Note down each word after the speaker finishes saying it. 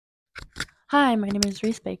Hi, my name is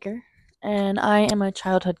Reece Baker, and I am a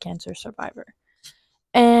childhood cancer survivor.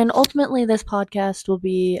 And ultimately, this podcast will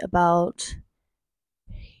be about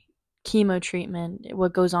chemo treatment,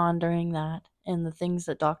 what goes on during that, and the things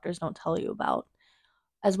that doctors don't tell you about,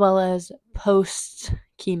 as well as post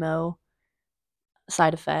chemo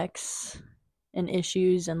side effects and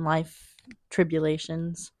issues and life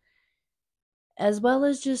tribulations, as well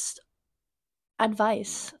as just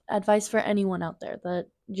advice for anyone out there that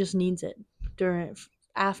just needs it during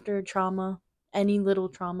after trauma, any little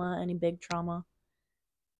trauma, any big trauma.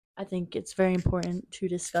 I think it's very important to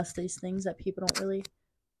discuss these things that people don't really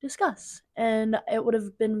discuss. And it would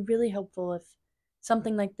have been really helpful if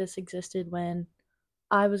something like this existed when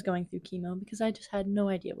I was going through chemo because I just had no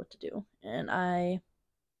idea what to do. And I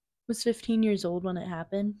was 15 years old when it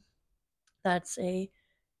happened. That's a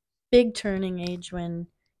big turning age when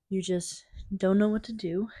you just don't know what to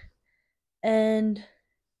do. And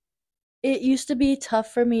it used to be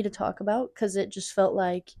tough for me to talk about because it just felt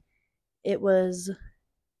like it was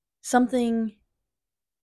something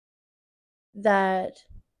that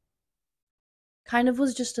kind of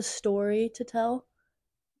was just a story to tell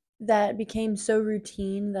that became so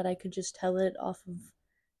routine that I could just tell it off of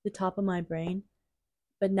the top of my brain.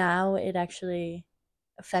 But now it actually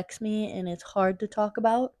affects me and it's hard to talk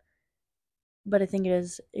about. But I think it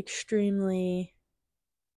is extremely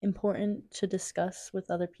important to discuss with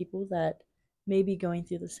other people that may be going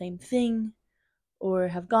through the same thing or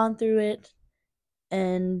have gone through it.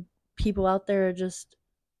 And people out there are just,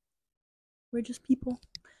 we're just people.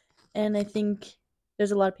 And I think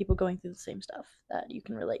there's a lot of people going through the same stuff that you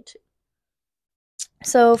can relate to.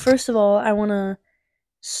 So, first of all, I want to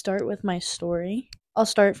start with my story. I'll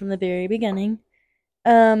start from the very beginning.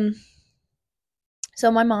 Um, so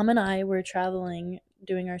my mom and I were traveling,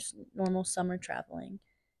 doing our normal summer traveling,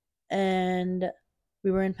 and we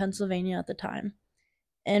were in Pennsylvania at the time.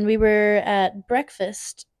 And we were at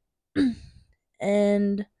breakfast,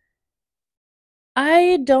 and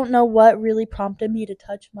I don't know what really prompted me to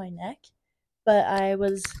touch my neck, but I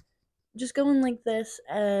was just going like this,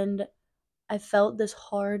 and I felt this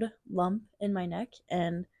hard lump in my neck,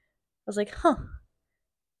 and I was like, huh,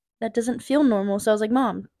 that doesn't feel normal. So I was like,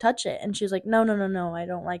 Mom, touch it. And she's like, No, no, no, no. I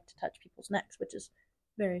don't like to touch people's necks, which is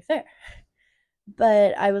very fair.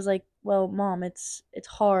 But I was like, Well, Mom, it's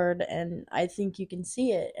hard and I think you can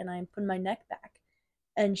see it. And I put my neck back.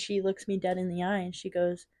 And she looks me dead in the eye and she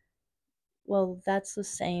goes, Well, that's the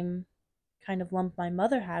same kind of lump my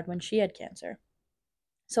mother had when she had cancer.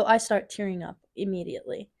 So I start tearing up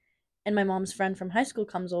immediately. And my mom's friend from high school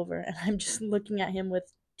comes over and I'm just looking at him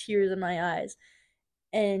with tears in my eyes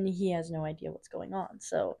and he has no idea what's going on.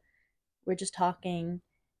 So we're just talking,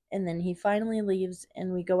 and then he finally leaves,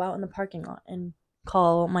 and we go out in the parking lot and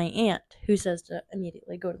call my aunt, who says to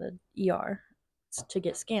immediately go to the ER to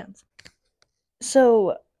get scans.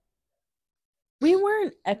 So we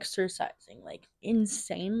weren't exercising like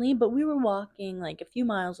insanely, but we were walking like a few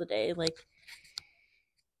miles a day, like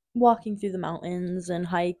walking through the mountains and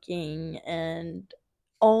hiking and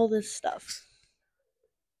all this stuff.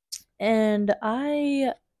 And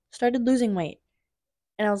I started losing weight.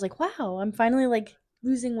 And I was like, "Wow, I'm finally like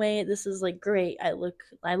losing weight. This is like great. I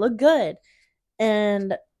look good."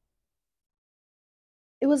 And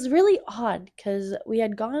it was really odd cuz we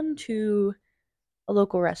had gone to a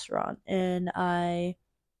local restaurant and I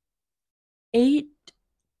ate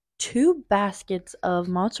two baskets of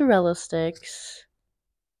mozzarella sticks,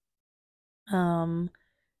 um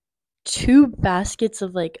two baskets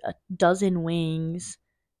of like a dozen wings,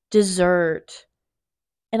 dessert,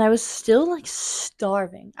 and I was still like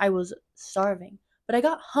starving. I was starving. But I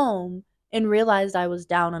got home and realized I was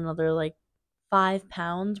down another like 5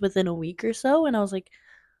 pounds within a week or so. And I was like,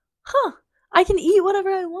 huh, I can eat whatever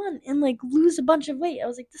I want and like lose a bunch of weight. I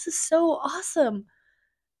was like, this is so awesome.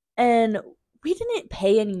 And we didn't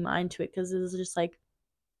pay any mind to it because it was just like,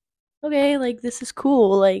 okay, like this is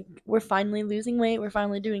cool. Like we're finally losing weight. We're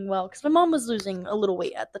finally doing well. Because my mom was losing a little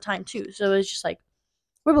weight at the time too. So it was just like,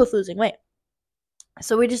 we're both losing weight.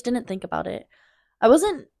 So we just didn't think about it. I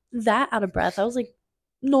wasn't that out of breath. I was like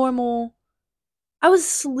normal. I was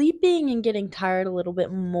sleeping and getting tired a little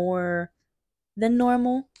bit more than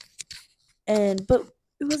normal. But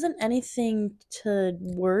it wasn't anything to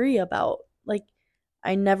worry about. Like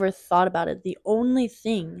I never thought about it. The only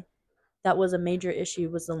thing that was a major issue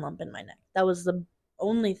was the lump in my neck. That was the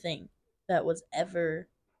only thing that was ever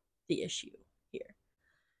the issue here.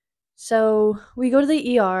 So we go to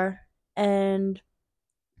the ER and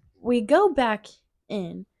we go back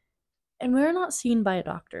in and we're not seen by a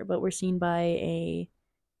doctor, but we're seen by a,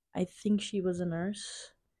 I think she was a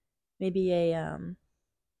nurse, maybe a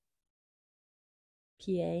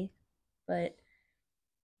PA, but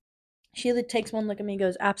she takes one look at me and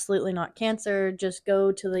goes, absolutely not cancer. Just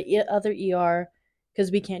go to the other ER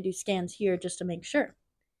because we can't do scans here just to make sure.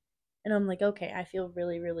 And I'm like, okay, I feel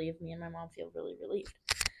really relieved. Me and my mom feel really relieved.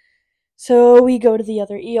 So we go to the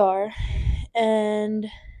other ER, and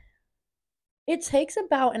it takes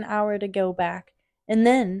about an hour to go back. And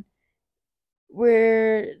then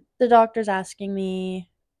the doctor's asking me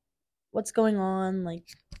what's going on, like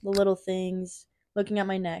the little things, looking at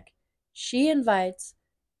my neck. She invites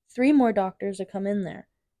 3 more doctors to come in there,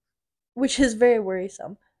 which is very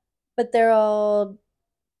worrisome. But they're all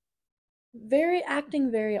very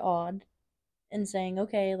acting very odd and saying,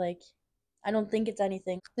 okay, like, I don't think it's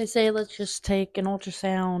anything. They say, let's just take an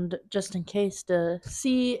ultrasound just in case to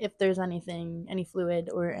see if there's anything, any fluid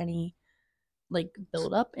or any like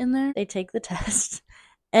buildup in there. They take the test.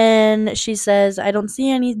 And she says, I don't see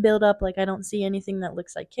any buildup. Like, I don't see anything that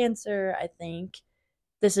looks like cancer. I think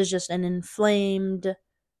this is just an inflamed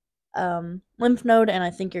lymph node, and I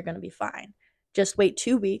think you're going to be fine. Just wait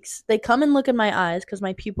 2 weeks. They come and look in my eyes because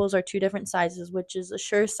my pupils are 2 different sizes, which is a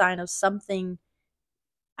sure sign of something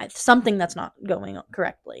that's not going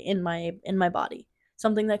correctly in my body.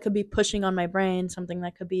 Something that could be pushing on my brain, something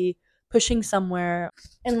that could be pushing somewhere.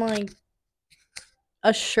 And like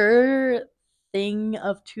a sure thing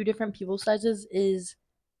of 2 different pupil sizes is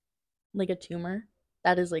like a tumor.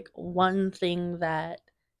 That is like one thing that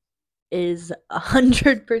is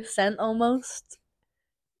 100% almost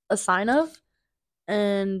a sign of.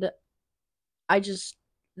 And I just,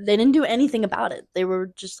 they didn't do anything about it. They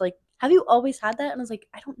were just like, have you always had that? And I was like,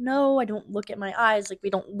 I don't know. I don't look at my eyes. Like,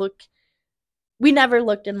 we never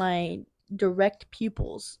looked in my direct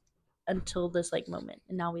pupils until this like moment.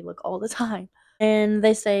 And now we look all the time. And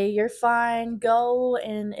they say, you're fine, go.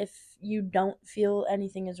 And if you don't feel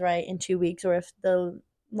anything is right in 2 weeks, or if the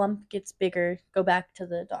lump gets bigger, go back to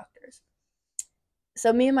the doctors.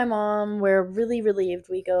 So me and my mom were really relieved.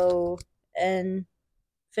 We go and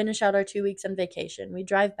finish out our 2 weeks on vacation. We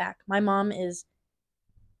drive back. My mom is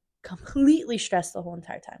completely stressed the whole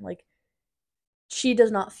entire time. Like, she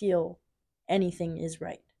does not feel anything is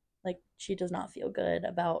right. Like, she does not feel good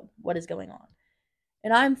about what is going on.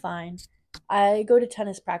 And I'm fine. I go to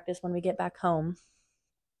tennis practice when we get back home,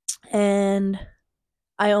 and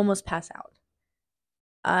I almost pass out.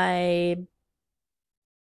 I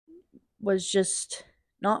was just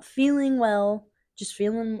not feeling well, just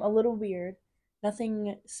feeling a little weird.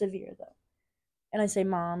 Nothing severe though. And I say,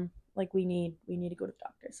 Mom, like, we need to go to the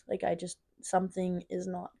doctors. Like, I just, something is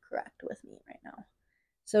not correct with me right now.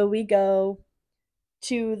 So we go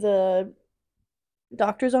to the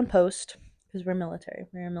doctors on post because we're military.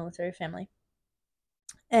 We're a military family.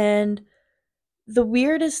 And the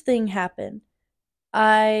weirdest thing happened.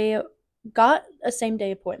 I got a same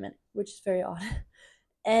day appointment, which is very odd.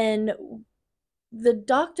 And the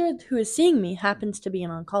doctor who is seeing me happens to be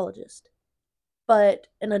an oncologist, but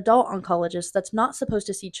an adult oncologist that's not supposed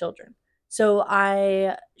to see children. So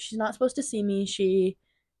she's not supposed to see me. She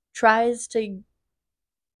tries to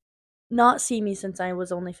not see me since I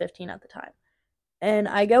was only 15 at the time. And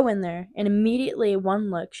I go in there, and immediately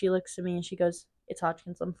one look, she looks at me and she goes, it's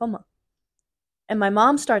Hodgkin's lymphoma. And my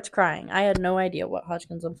mom starts crying. I had no idea what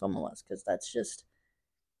Hodgkin's lymphoma was because that's just,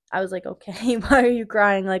 I was like, okay, why are you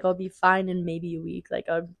crying? Like, I'll be fine in maybe a week. Like,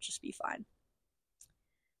 I'll just be fine.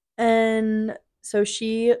 And so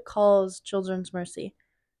she calls Children's Mercy.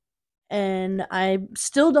 And I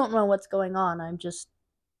still don't know what's going on. I'm just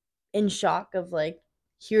in shock of like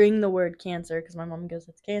hearing the word cancer because my mom goes,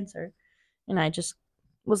 it's cancer. And I just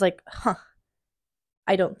was like, huh,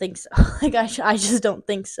 I don't think so. Like, I just don't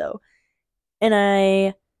think so.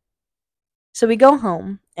 And so we go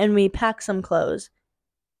home and we pack some clothes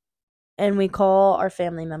and we call our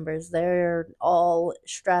family members. They're all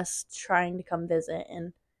stressed trying to come visit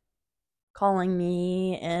and calling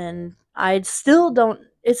me, and I still don't,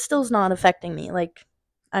 it still's not affecting me. Like,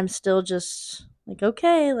 I'm still just like,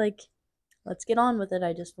 okay, like, let's get on with it.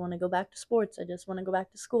 I just want to go back to sports. I just want to go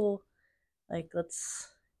back to school. Like, let's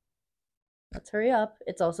hurry up.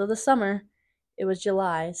 It's also the summer. It was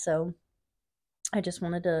July, so I just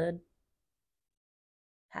wanted to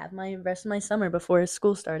have my rest of my summer before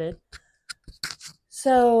school started.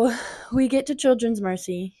 So we get to Children's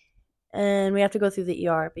Mercy, and we have to go through the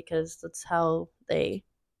ER because that's how they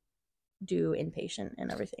do inpatient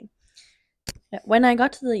and everything. When I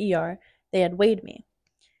got to the ER, they had weighed me,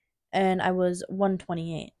 and I was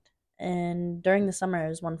 128, and during the summer I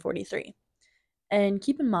was 143. And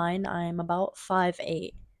keep in mind, I'm about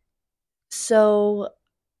 5'8". So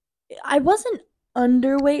I wasn't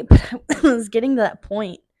underweight, but I was getting to that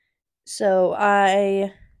point. So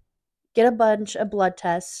I get a bunch of blood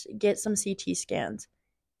tests, get some CT scans.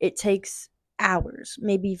 It takes hours,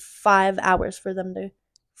 maybe 5 hours for them to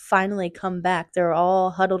finally come back. They're all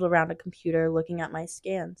huddled around a computer looking at my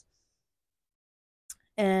scans.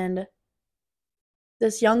 And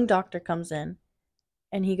this young doctor comes in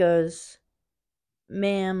and he goes,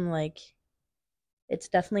 "Ma'am, like, it's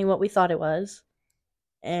definitely what we thought it was.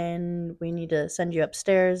 And we need to send you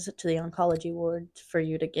upstairs to the oncology ward for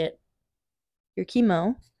you to get your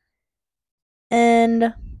chemo."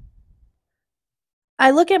 And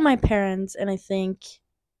I look at my parents and I think,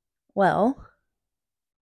 well,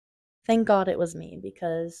 thank God it was me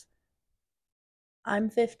because I'm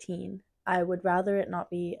 15. I would rather it not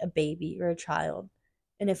be a baby or a child.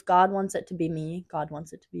 And if God wants it to be me, God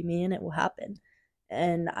wants it to be me and it will happen.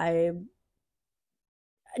 And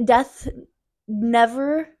death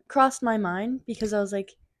never crossed my mind because I was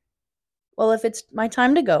like, well, if it's my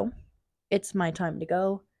time to go, it's my time to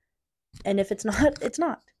go. And if it's not, it's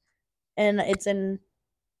not. And it's in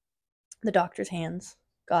the doctor's hands,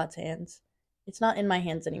 God's hands. It's not in my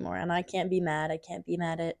hands anymore. And I can't be mad. I can't be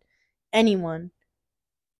mad at anyone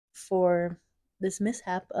for this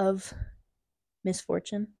mishap of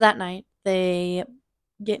misfortune. That night, they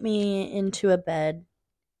get me into a bed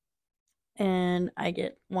and I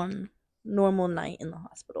get one normal night in the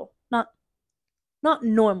hospital. Not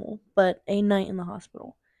normal, but a night in the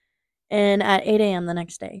hospital. And at 8 a.m. the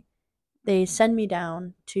next day, they send me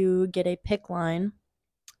down to get a PICC line,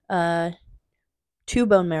 2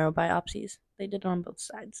 bone marrow biopsies. They did it on both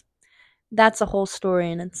sides. That's a whole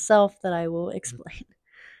story in itself that I will explain.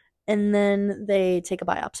 And then they take a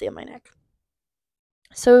biopsy of my neck.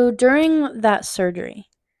 So during that surgery,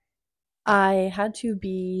 I had to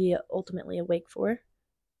be ultimately awake for.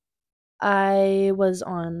 I was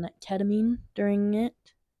on ketamine during it,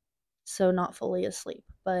 so not fully asleep,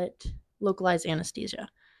 but localized anesthesia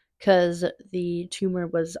because the tumor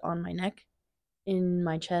was on my neck, in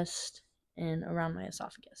my chest, and around my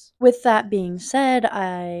esophagus. With that being said,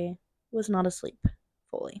 I was not asleep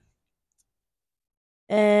fully.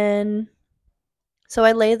 And so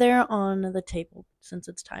I lay there on the table since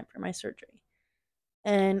it's time for my surgery.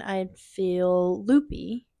 And I'd feel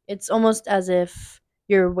loopy. It's almost as if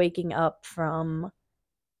you're waking up from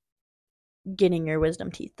getting your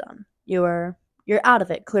wisdom teeth done. You're out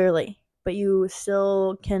of it clearly, but you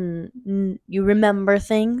still you remember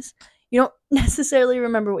things. You don't necessarily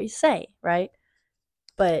remember what you say, right?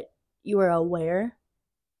 But you are aware.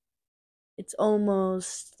 It's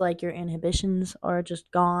almost like your inhibitions are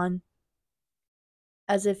just gone,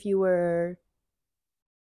 as if you were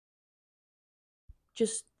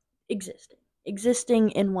just existing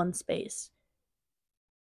in one space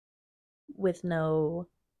with no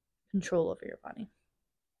control over your body.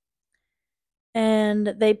 And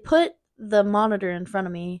they put the monitor in front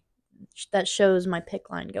of me that shows my PICC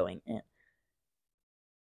line going in.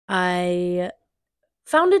 I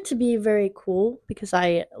found it to be very cool because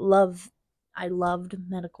I loved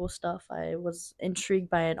medical stuff. I was intrigued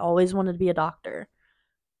by it, always wanted to be a doctor.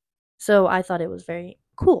 So I thought it was very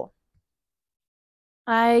cool.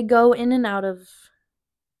 I go in and out of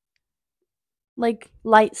like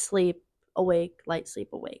light sleep, awake, light sleep,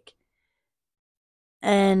 awake.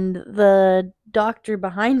 And the doctor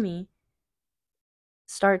behind me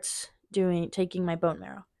starts taking my bone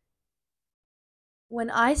marrow. When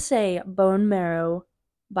I say bone marrow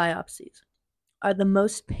biopsies are the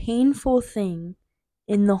most painful thing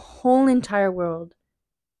in the whole entire world,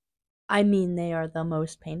 I mean they are the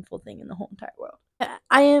most painful thing in the whole entire world.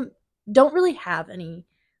 Don't really have any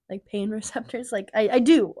like pain receptors. Like I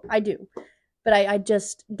do, but I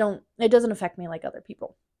just don't. It doesn't affect me like other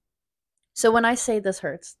people. So when I say this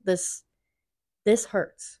hurts, this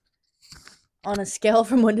hurts. On a scale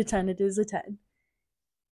from 1 to 10, it is a 10.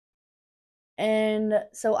 And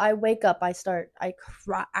so I wake up. I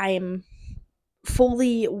cry. I am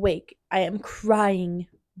fully awake. I am crying,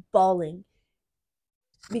 bawling,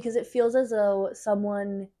 because it feels as though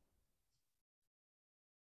someone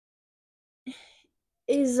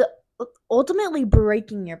is ultimately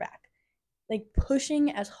breaking your back, like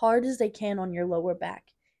pushing as hard as they can on your lower back.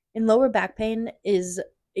 And lower back pain is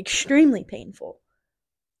extremely painful.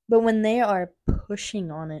 But when they are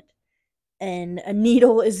pushing on it and a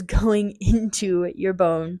needle is going into your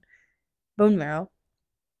bone marrow,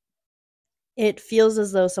 it feels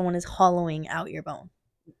as though someone is hollowing out your bone.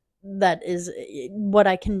 That is what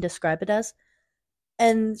I can describe it as.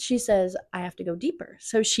 And she says, I have to go deeper.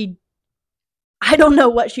 So I don't know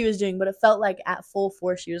what she was doing, but it felt like at full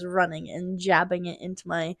force she was running and jabbing it into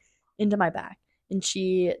my back. And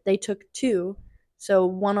they took 2, so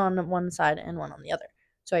one on one side and one on the other.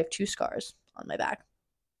 So I have 2 scars on my back.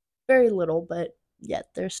 very little, but yet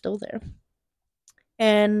they're still there.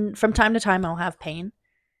 And from time to time, I'll have pain.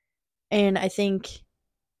 And I think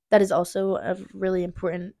that is also a really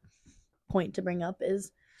important point to bring up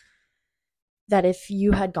is that if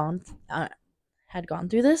you had gone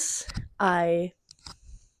through this, I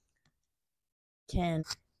can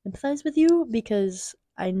empathize with you because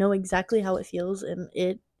I know exactly how it feels, and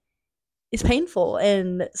it is painful.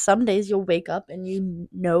 And some days you'll wake up and you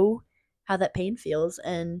know how that pain feels,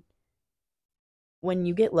 and when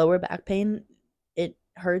you get lower back pain, it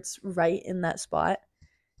hurts right in that spot,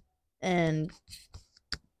 and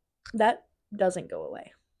that doesn't go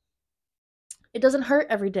away. It doesn't hurt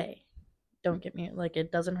every day. Don't get me like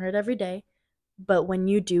it doesn't hurt every day, but when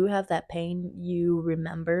you do have that pain, you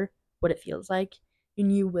remember what it feels like,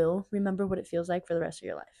 and you will remember what it feels like for the rest of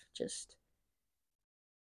your life. Just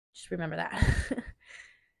remember that.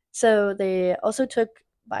 So they also took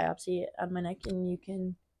biopsy on my neck, and you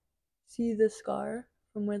can see the scar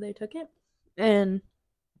from where they took it. And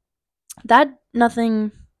that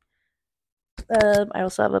nothing. I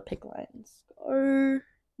also have a pick line scar.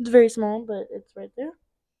 It's very small, but it's right there.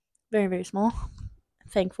 Very very small.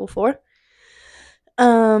 Thankful for.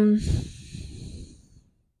 Um,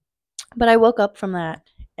 but I woke up from that,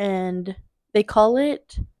 and they call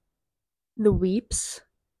it the weeps.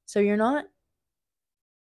 So you're not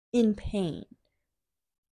in pain.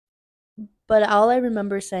 But all I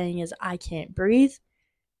remember saying is, I can't breathe.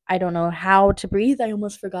 I don't know how to breathe. I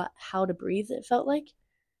almost forgot how to breathe, it felt like.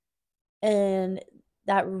 And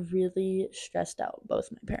that really stressed out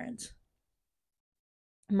both my parents.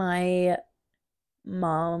 My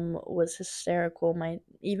mom was hysterical.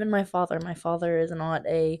 Even my father is not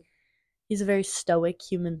he's a very stoic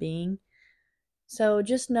human being. So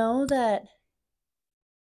just know that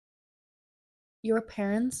your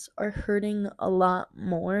parents are hurting a lot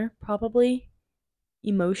more, probably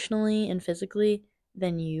emotionally and physically,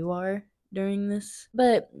 than you are during this.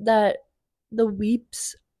 But that the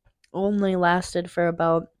weeps only lasted for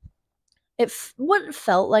about what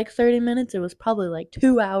felt like 30 minutes. It was probably like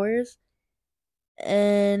 2 hours.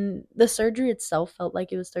 And the surgery itself felt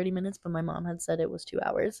like it was 30 minutes, but my mom had said it was 2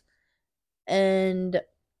 hours. And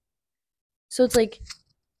so it's like,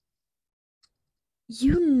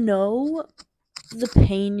 you know the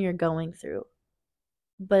pain you're going through,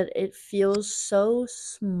 but it feels so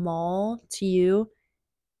small to you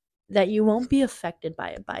that you won't be affected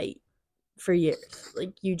by it for years.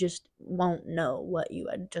 Like, you just won't know what you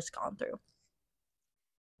had just gone through.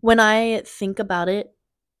 When I think about it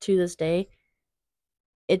to this day,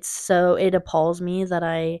 it appalls me that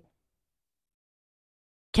I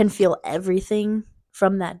can feel everything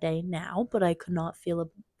from that day now, but I could not feel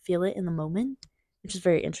it in the moment, which is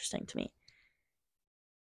very interesting to me.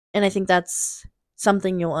 And I think that's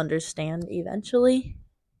something you'll understand eventually.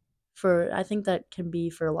 I think that can be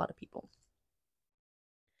for a lot of people.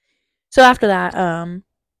 So after that,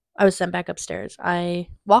 I was sent back upstairs. I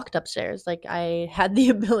walked upstairs, like I had the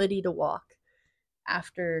ability to walk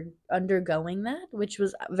after undergoing that, which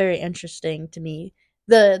was very interesting to me.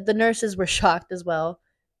 The nurses were shocked as well,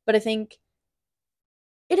 but I think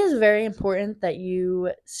it is very important that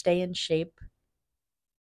you stay in shape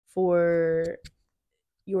for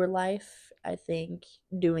your life. I think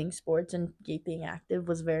doing sports and keeping active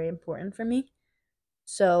was very important for me.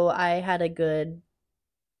 So I had a good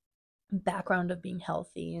background of being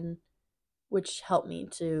healthy, and which helped me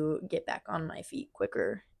to get back on my feet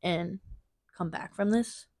quicker and come back from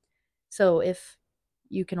this. So if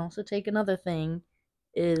you can also take another thing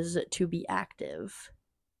is to be active.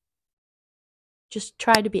 Just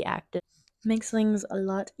try to be active. Makes things a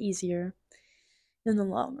lot easier in the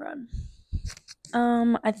long run.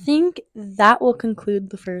 I think that will conclude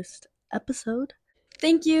the first episode.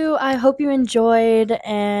 Thank you. I hope you enjoyed,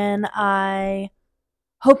 and I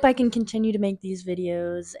hope I can continue to make these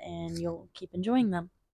videos and you'll keep enjoying them.